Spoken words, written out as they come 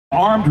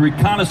armed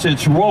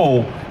reconnaissance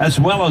role as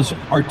well as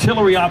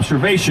artillery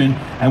observation,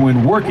 and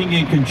when working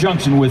in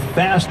conjunction with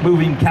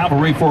fast-moving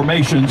cavalry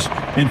formations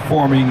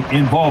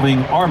involving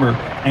armor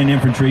and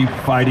infantry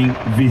fighting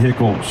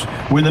vehicles.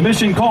 When the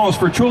mission calls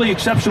for truly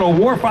exceptional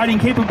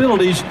warfighting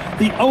capabilities,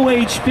 the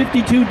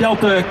OH-52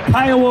 Delta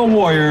Kiowa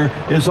Warrior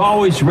is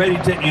always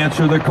ready to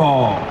answer the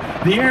call.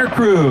 The air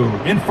crew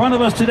in front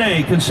of us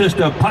today consists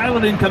of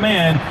Pilot in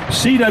Command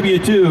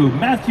CW2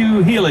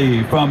 Matthew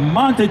Healy from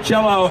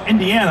Monticello,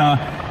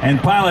 Indiana, and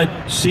Pilot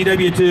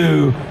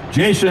CW2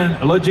 Jason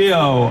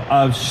Leggio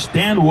of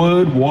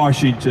Stanwood,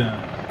 Washington.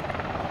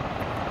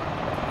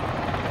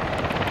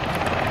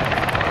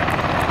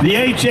 The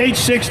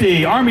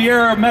HH-60 Army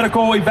Air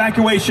Medical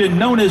Evacuation,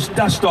 known as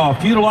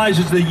Dust-Off,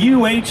 utilizes the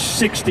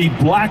UH-60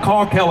 Black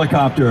Hawk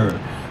helicopter.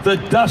 The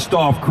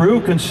Dust-Off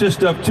crew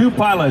consists of 2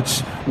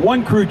 pilots,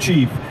 1 crew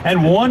chief,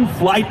 and 1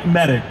 flight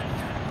medic.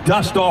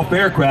 Dust-Off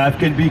aircraft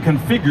can be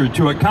configured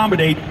to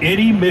accommodate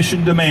any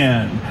mission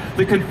demand.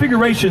 The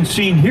configuration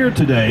seen here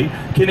today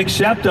can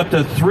accept up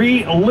to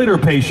 3 litter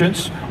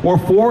patients or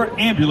 4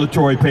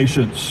 ambulatory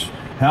patients.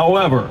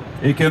 However,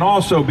 it can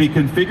also be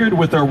configured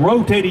with a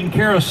rotating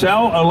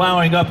carousel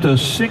allowing up to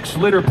 6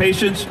 litter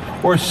patients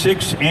or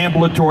 6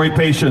 ambulatory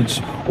patients,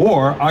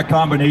 or a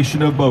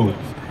combination of both.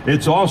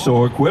 It's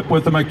also equipped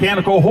with a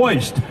mechanical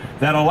hoist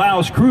that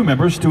allows crew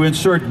members to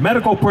insert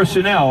medical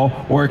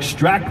personnel or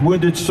extract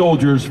wounded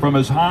soldiers from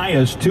as high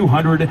as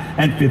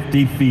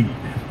 250 feet.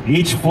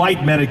 Each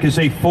flight medic is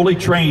a fully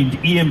trained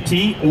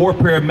EMT or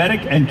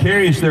paramedic and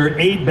carries their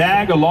aid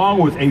bag along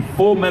with a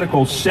full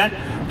medical set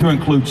to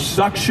include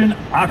suction,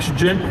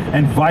 oxygen,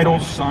 and vital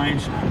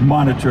signs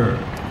monitor,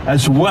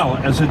 as well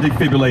as a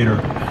defibrillator.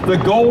 The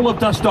goal of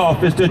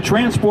Dust-Off is to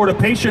transport a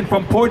patient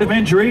from point of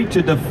injury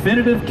to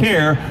definitive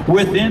care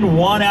within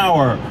 1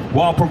 hour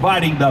while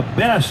providing the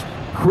best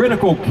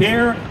critical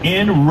care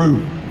en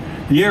route.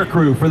 The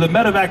aircrew for the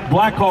Medevac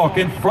Black Hawk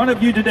in front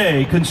of you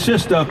today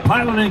consists of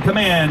Pilot in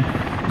Command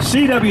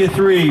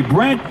CW3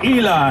 Brent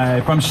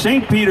Eli from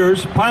St.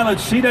 Peters, Pilot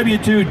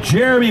CW2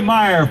 Jeremy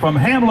Meyer from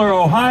Hamler,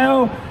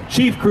 Ohio,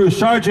 Chief Crew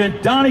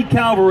Sergeant Donnie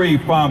Calvary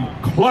from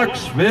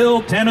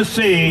Clarksville,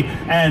 Tennessee,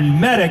 and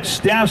Medic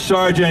Staff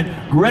Sergeant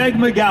Greg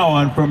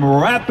McGowan from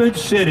Rapid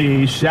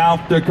City,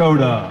 South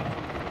Dakota.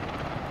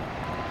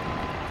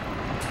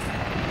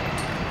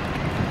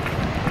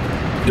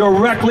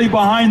 Directly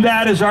behind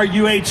that is our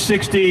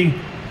UH-60M.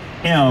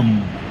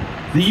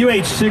 The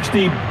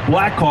UH-60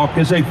 Black Hawk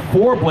is a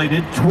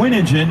 4-bladed,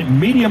 twin-engine,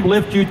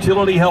 medium-lift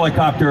utility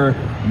helicopter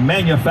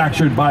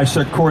manufactured by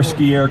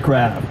Sikorsky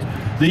Aircraft.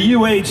 The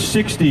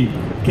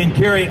UH-60 can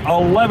carry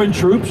 11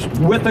 troops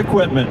with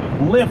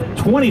equipment, lift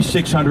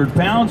 2,600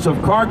 pounds of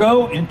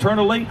cargo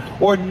internally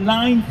or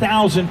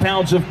 9,000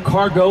 pounds of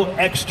cargo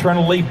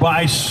externally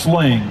by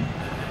sling.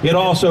 It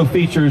also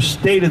features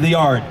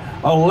state-of-the-art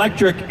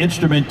electric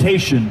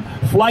instrumentation,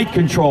 flight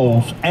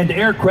controls, and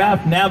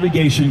aircraft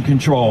navigation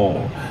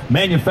control.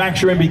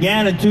 Manufacturing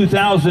began in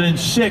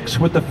 2006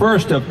 with the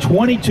first of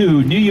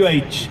 22 new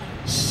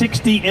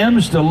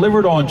UH-60Ms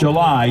delivered on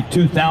July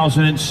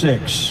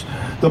 2006.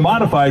 The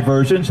modified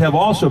versions have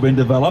also been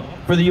developed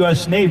for the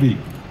U.S. Navy,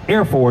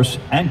 Air Force,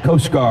 and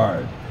Coast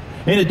Guard.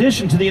 In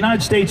addition to the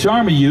United States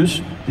Army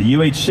use, the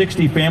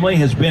UH-60 family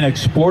has been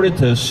exported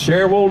to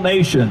several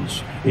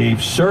nations.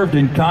 They've served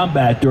in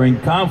combat during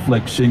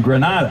conflicts in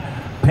Grenada,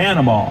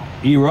 Panama,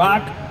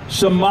 Iraq,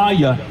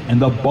 Somalia,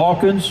 and the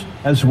Balkans,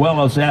 as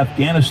well as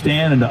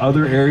Afghanistan and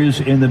other areas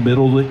in the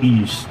Middle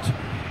East.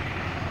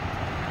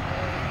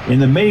 In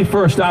the May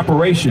 1st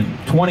operation,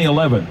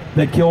 2011,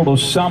 that killed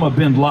Osama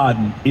bin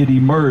Laden, it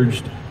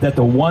emerged that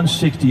the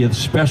 160th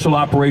Special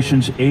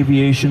Operations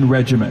Aviation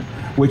Regiment,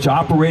 which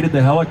operated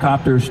the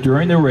helicopters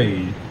during the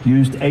raid,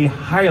 used a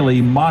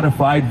highly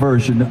modified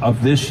version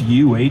of this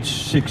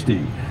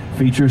UH-60.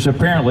 Features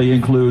apparently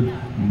include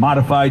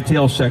modified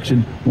tail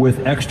section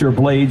with extra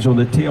blades on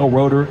the tail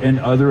rotor and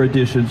other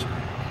additions,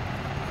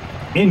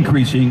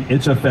 increasing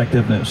its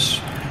effectiveness.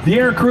 The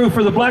air crew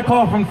for the Black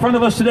Hawk in front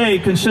of us today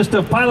consists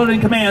of Pilot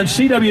in Command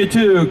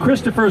CW2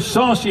 Christopher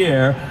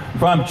Saucier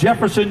from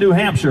Jefferson, New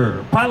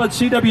Hampshire, Pilot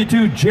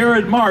CW2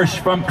 Jared Marsh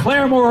from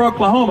Claremore,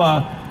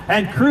 Oklahoma,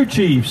 and Crew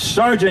Chief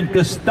Sergeant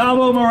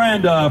Gustavo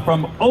Miranda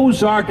from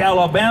Ozark,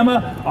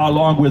 Alabama,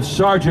 along with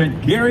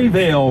Sergeant Gary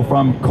Vale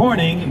from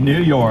Corning,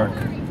 New York.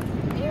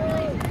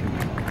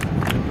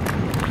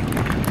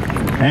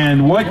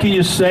 And what can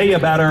you say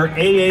about our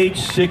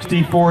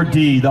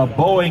AH-64D, the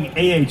Boeing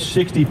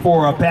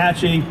AH-64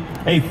 Apache,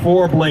 a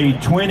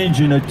 4-blade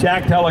twin-engine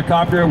attack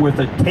helicopter with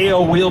a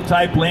tail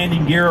wheel-type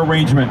landing gear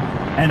arrangement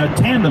and a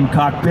tandem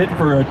cockpit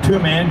for a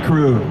 2-man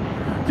crew.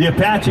 The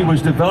Apache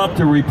was developed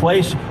to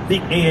replace the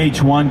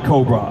AH-1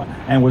 Cobra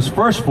and was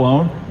first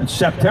flown on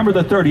September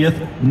the 30th,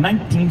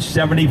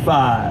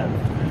 1975.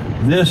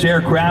 This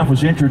aircraft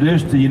was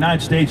introduced to the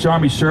United States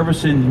Army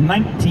service in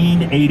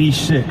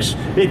 1986.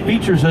 It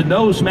features a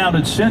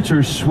nose-mounted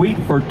sensor suite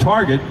for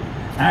target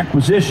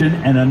acquisition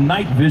and a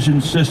night vision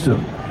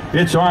system.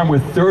 It's armed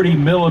with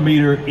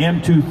 30mm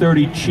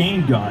M230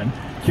 chain gun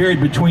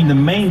carried between the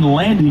main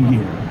landing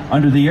gear,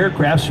 under the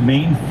aircraft's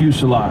main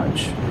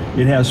fuselage.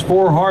 It has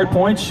 4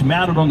 hardpoints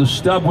mounted on the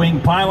stub wing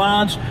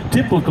pylons,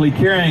 typically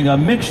carrying a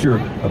mixture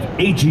of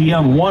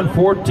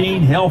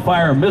AGM-114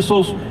 Hellfire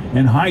missiles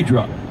and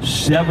Hydra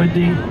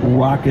 70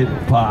 rocket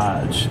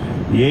pods.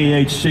 The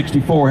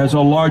AH-64 has a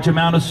large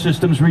amount of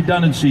systems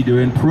redundancy to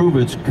improve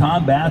its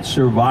combat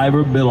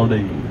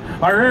survivability.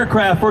 Our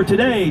aircraft for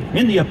today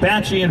in the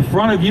Apache in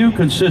front of you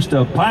consists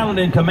of pilot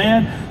in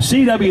command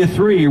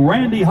CW3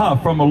 Randy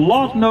Huff from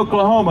Lawton,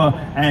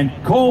 Oklahoma, and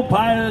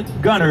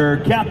co-pilot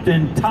gunner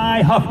Captain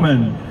Ty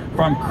Huffman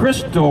from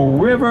Crystal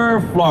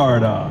River,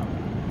 Florida.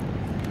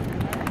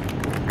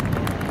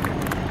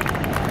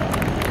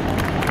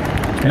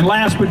 And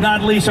last but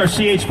not least, our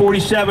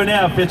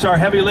CH-47F. It's our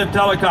heavy lift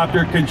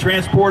helicopter, can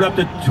transport up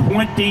to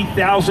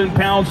 20,000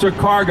 pounds of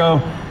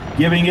cargo,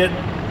 giving it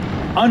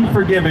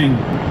unforgiving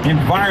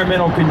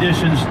environmental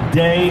conditions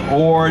day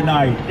or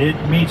night. It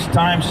meets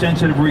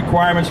time-sensitive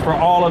requirements for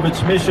all of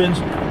its missions.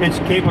 Its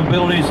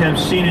capabilities have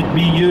seen it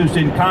be used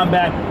in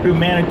combat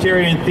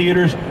humanitarian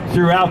theaters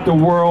throughout the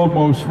world.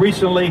 Most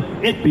recently,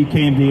 it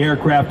became the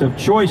aircraft of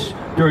choice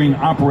during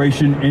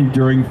Operation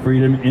Enduring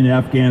Freedom in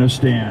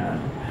Afghanistan.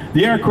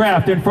 The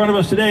aircraft in front of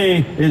us today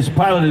is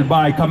piloted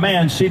by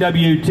Command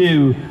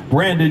CW2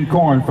 Brandon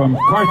Korn from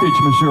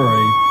Carthage,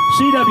 Missouri,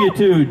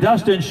 CW2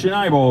 Dustin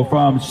Schneibel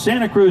from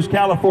Santa Cruz,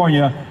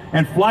 California,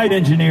 and Flight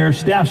Engineer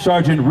Staff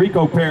Sergeant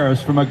Rico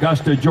Paris from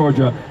Augusta,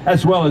 Georgia,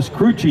 as well as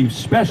Crew Chief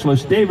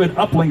Specialist David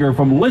Uplinger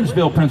from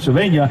Linsville,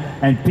 Pennsylvania,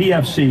 and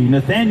PFC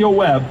Nathaniel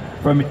Webb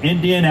from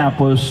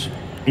Indianapolis,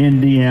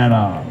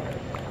 Indiana.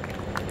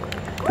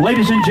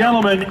 Ladies and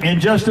gentlemen, in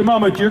just a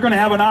moment, you're going to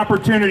have an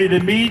opportunity to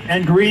meet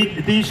and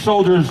greet these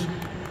soldiers.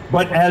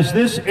 But as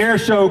this air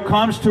show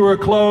comes to a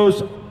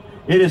close,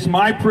 it is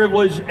my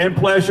privilege and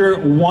pleasure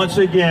once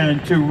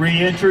again to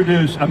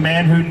reintroduce a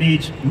man who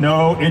needs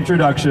no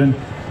introduction,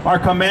 our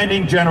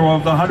Commanding General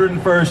of the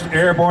 101st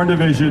Airborne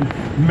Division,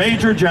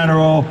 Major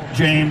General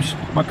James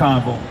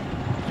McConville.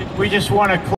 We just want to